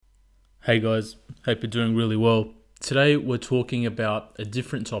Hey guys, hope you're doing really well. Today we're talking about a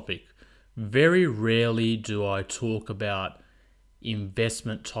different topic. Very rarely do I talk about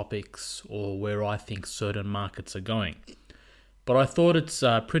investment topics or where I think certain markets are going. But I thought it's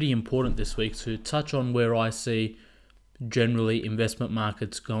pretty important this week to touch on where I see generally investment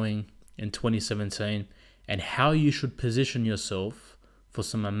markets going in 2017 and how you should position yourself for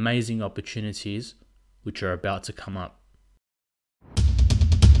some amazing opportunities which are about to come up.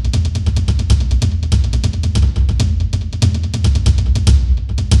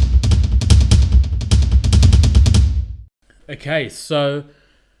 Okay, so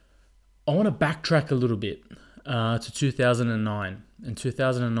I want to backtrack a little bit to 2009. And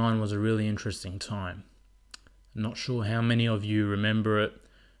 2009 was a really interesting time. I'm not sure how many of you remember it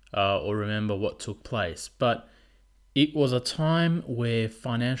or remember what took place, but it was a time where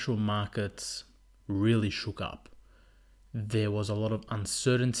financial markets really shook up. There was a lot of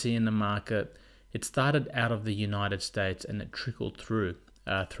uncertainty in the market. It started out of the United States and it trickled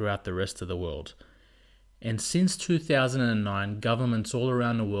throughout the rest of the world. And since 2009, governments all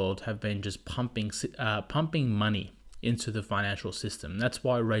around the world have been just pumping money into the financial system. That's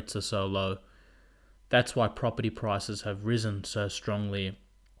why rates are so low. That's why property prices have risen so strongly.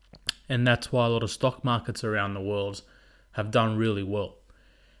 And that's why a lot of stock markets around the world have done really well.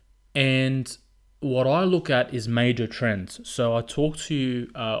 And what I look at is major trends. So I talk to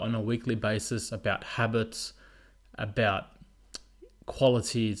you on a weekly basis about habits, about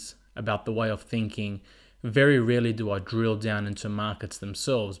qualities, about the way of thinking. Very rarely do I drill down into markets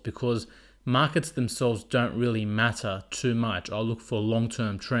themselves because markets themselves don't really matter too much. I look for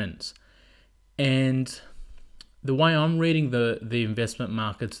long-term trends. And the way I'm reading the investment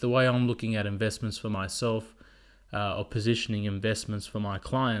markets, the way I'm looking at investments for myself or positioning investments for my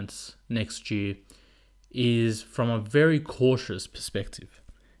clients next year is from a very cautious perspective.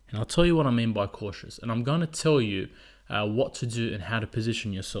 And I'll tell you what I mean by cautious. And I'm going to tell you what to do and how to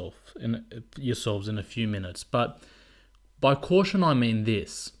position yourselves in a few minutes. But by caution, I mean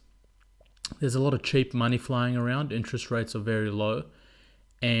this. There's a lot of cheap money flying around. Interest rates are very low.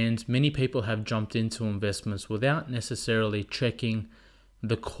 And many people have jumped into investments without necessarily checking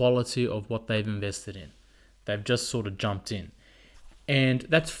the quality of what they've invested in. They've just sort of jumped in. And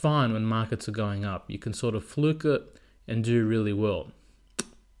that's fine when markets are going up. You can sort of fluke it and do really well.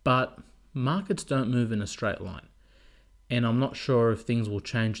 But markets don't move in a straight line. And I'm not sure if things will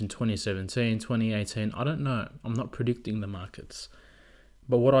change in 2017, 2018. I don't know. I'm not predicting the markets.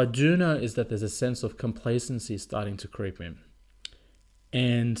 But what I do know is that there's a sense of complacency starting to creep in.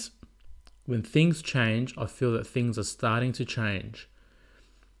 And when things change, I feel that things are starting to change.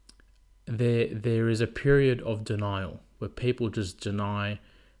 There is a period of denial where people just deny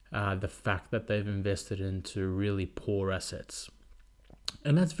the fact that they've invested into really poor assets.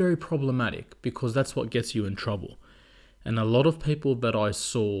 And that's very problematic because that's what gets you in trouble. And a lot of people that I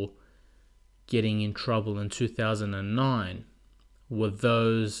saw getting in trouble in 2009 were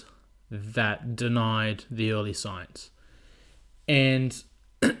those that denied the early signs. And,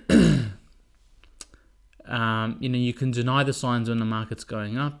 you can deny the signs when the market's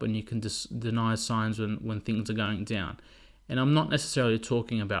going up and you can deny signs when things are going down. And I'm not necessarily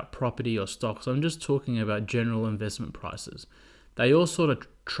talking about property or stocks. I'm just talking about general investment prices. They all sort of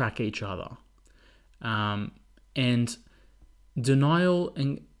track each other. And denial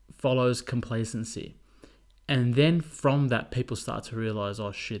follows complacency. And then from that, people start to realize,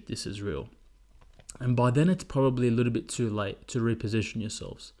 oh shit, this is real. And by then, it's probably a little bit too late to reposition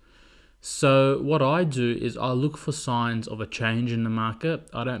yourselves. So what I do is I look for signs of a change in the market.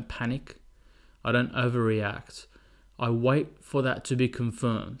 I don't panic. I don't overreact. I wait for that to be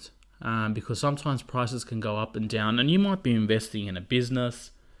confirmed because sometimes prices can go up and down. And you might be investing in a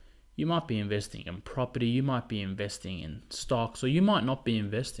business. You might be investing in property, you might be investing in stocks, or you might not be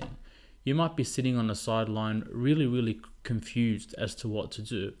investing. You might be sitting on the sideline really, really confused as to what to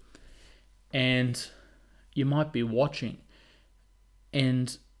do. And you might be watching.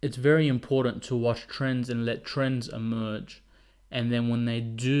 And it's very important to watch trends and let trends emerge. And then when they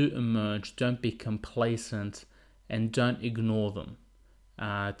do emerge, don't be complacent and don't ignore them.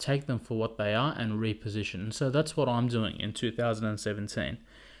 Take them for what they are and reposition. And so that's what I'm doing in 2017.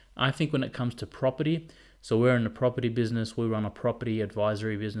 I think when it comes to property, so we're in the property business, we run a property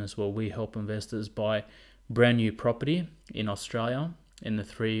advisory business where we help investors buy brand new property in Australia in the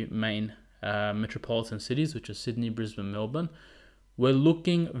three main metropolitan cities, which are Sydney, Brisbane, Melbourne. We're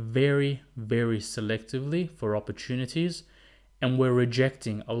looking very, very selectively for opportunities and we're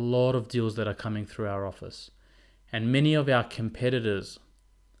rejecting a lot of deals that are coming through our office. And many of our competitors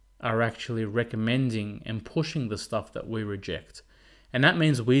are actually recommending and pushing the stuff that we reject. And that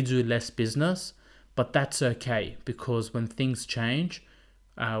means we do less business, but that's okay because when things change,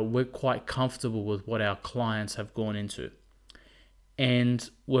 we're quite comfortable with what our clients have gone into. And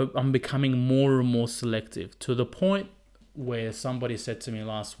I'm becoming more and more selective to the point where somebody said to me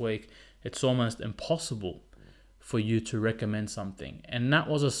last week, it's almost impossible for you to recommend something. And that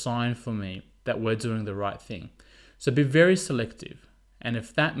was a sign for me that we're doing the right thing. So be very selective. And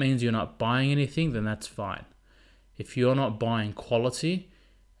if that means you're not buying anything, then that's fine. If you're not buying quality,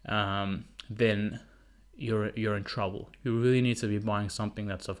 then you're in trouble. You really need to be buying something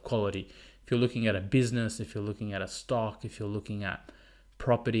that's of quality. If you're looking at a business, if you're looking at a stock, if you're looking at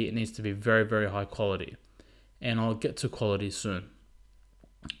property, it needs to be very, very high quality. And I'll get to quality soon.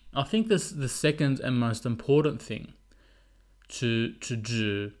 I think the second and most important thing to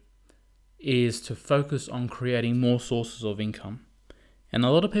do is to focus on creating more sources of income. And a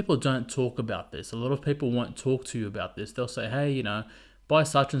lot of people don't talk about this. A lot of people won't talk to you about this. They'll say, hey, buy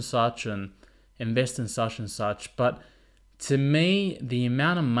such and invest in such and such. But to me, the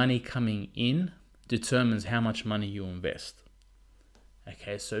amount of money coming in determines how much money you invest.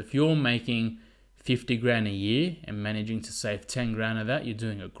 Okay, so if you're making 50 grand a year and managing to save 10 grand of that, you're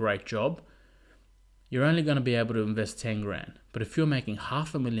doing a great job. You're only going to be able to invest 10 grand. But if you're making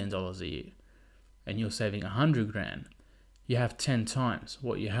 $500,000 a year and you're saving 100 grand, you have 10 times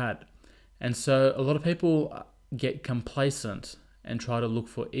what you had. And so a lot of people get complacent and try to look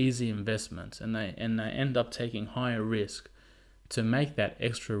for easy investments, and they end up taking higher risk to make that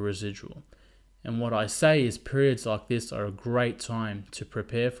extra residual. And what I say is periods like this are a great time to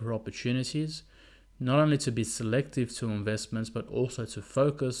prepare for opportunities, not only to be selective to investments, but also to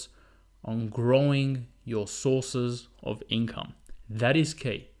focus on growing your sources of income. That is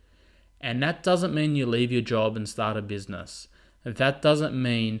key. And that doesn't mean you leave your job and start a business. That doesn't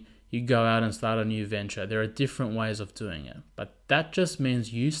mean you go out and start a new venture. There are different ways of doing it. But that just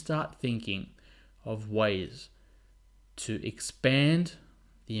means you start thinking of ways to expand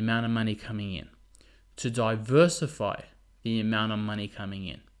the amount of money coming in, to diversify the amount of money coming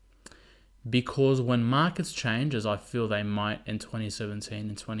in. Because when markets change, as I feel they might in 2017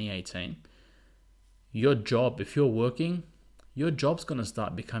 and 2018, your job, if you're working, your job's going to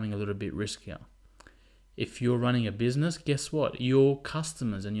start becoming a little bit riskier. If you're running a business, guess what? Your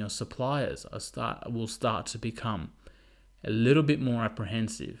customers and your suppliers will start to become a little bit more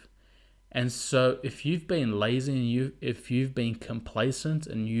apprehensive. And so if you've been lazy and if you've been complacent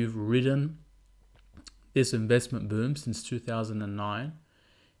and you've ridden this investment boom since 2009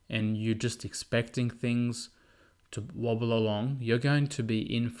 and you're just expecting things to wobble along, you're going to be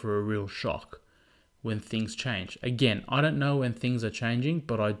in for a real shock when things change. Again, I don't know when things are changing,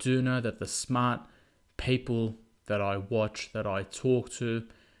 but I do know that the smart people that I watch, that I talk to,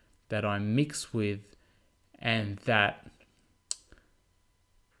 that I mix with, and that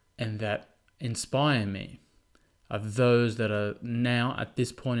inspire me are those that are now at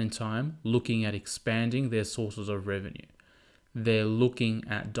this point in time looking at expanding their sources of revenue. They're looking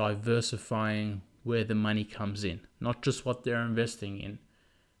at diversifying where the money comes in, not just what they're investing in,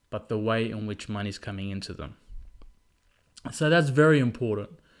 but the way in which money's coming into them. So that's very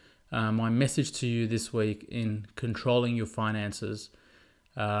important. My message to you this week in controlling your finances,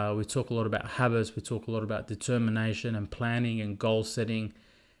 we talk a lot about habits, we talk a lot about determination and planning and goal setting.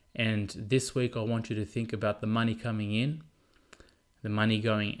 And this week I want you to think about the money coming in, the money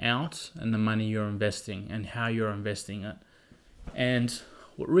going out, and the money you're investing and how you're investing it. And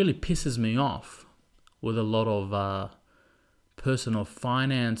what really pisses me off with a lot of personal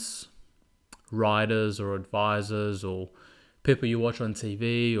finance writers or advisors or people you watch on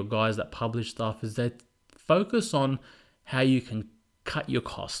TV or guys that publish stuff is they focus on how you can cut your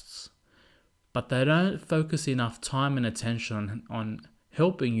costs, but they don't focus enough time and attention on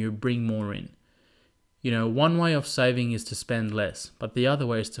helping you bring more in. One way of saving is to spend less, but the other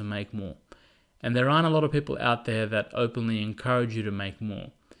way is to make more. And there aren't a lot of people out there that openly encourage you to make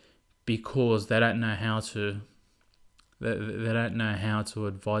more because they don't know how to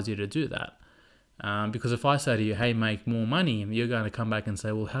advise you to do that. Because if I say to you, hey, make more money, you're going to come back and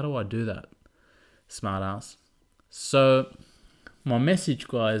say, well, how do I do that? Smart ass. So my message,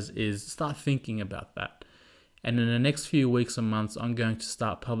 guys, is start thinking about that. And in the next few weeks and months, I'm going to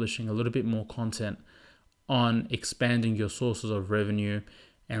start publishing a little bit more content on expanding your sources of revenue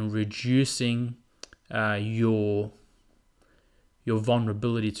and reducing your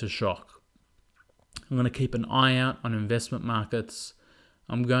vulnerability to shock. I'm going to keep an eye out on investment markets.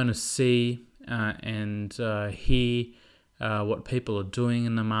 I'm going to see and hear what people are doing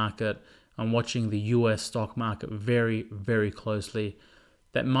in the market. I'm watching the US stock market very, very closely.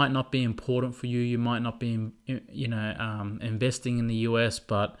 that might not be important for you. You might not be, investing in the US,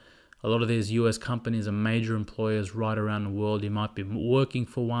 but a lot of these US companies are major employers right around the world. You might be working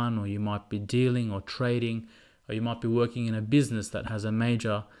for one, or you might be dealing or trading, or you might be working in a business that has a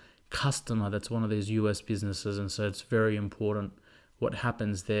major customer that's one of these US businesses. And so it's very important what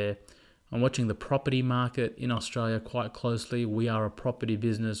happens there. I'm watching the property market in Australia quite closely. We are a property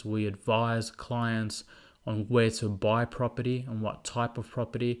business. We advise clients on where to buy property and what type of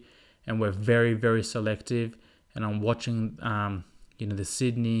property. And we're very, very selective. And I'm watching, the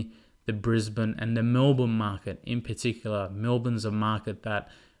Sydney, the Brisbane, and the Melbourne market in particular. Melbourne's a market that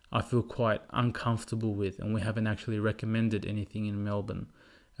I feel quite uncomfortable with, and we haven't actually recommended anything in Melbourne.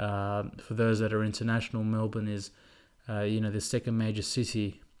 For those that are international, Melbourne is, the second major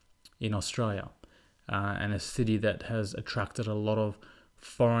city in Australia, and a city that has attracted a lot of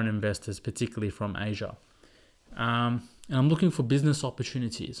foreign investors, particularly from Asia. And I'm looking for business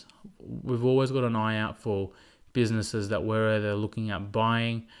opportunities. We've always got an eye out for businesses that we're either looking at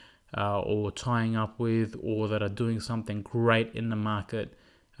buying or tying up with, or that are doing something great in the market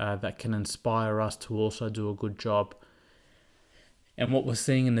that can inspire us to also do a good job. And what we're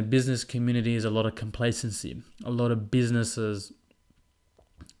seeing in the business community is a lot of complacency. A lot of businesses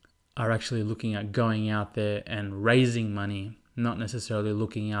are actually looking at going out there and raising money, not necessarily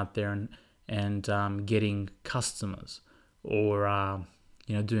looking out there and getting customers, or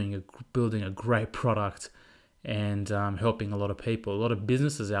building a great product and helping a lot of people. A lot of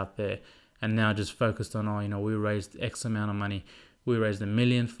businesses out there are now just focused on, we raised X amount of money. We raised $1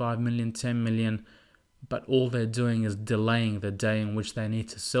 million, $5 million, $10 million. But all they're doing is delaying the day in which they need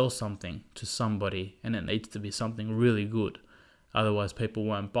to sell something to somebody, and it needs to be something really good. Otherwise, people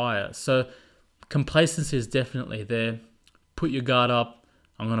won't buy it. So complacency is definitely there. Put your guard up.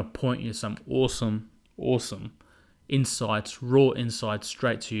 I'm going to point you some awesome insights, raw insights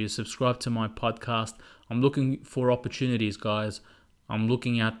straight to you. Subscribe to my podcast. I'm looking for opportunities, guys. I'm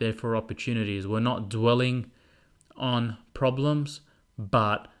looking out there for opportunities. We're not dwelling on problems,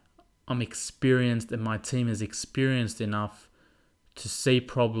 but I'm experienced, and my team is experienced enough to see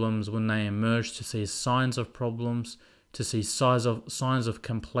problems when they emerge, to see signs of problems, to see signs of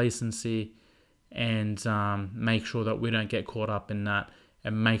complacency, and make sure that we don't get caught up in that,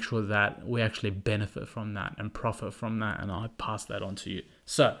 and make sure that we actually benefit from that and profit from that, and I pass that on to you.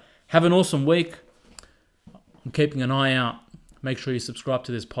 So have an awesome week. I'm keeping an eye out. Make sure you subscribe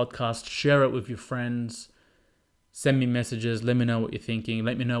to this podcast, share it with your friends. Send me messages. Let me know what you're thinking.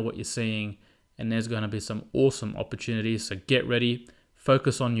 Let me know what you're seeing. And there's going to be some awesome opportunities. So get ready.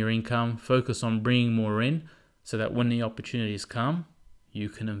 Focus on your income. Focus on bringing more in, so that when the opportunities come, you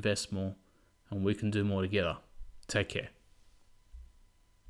can invest more and we can do more together. Take care.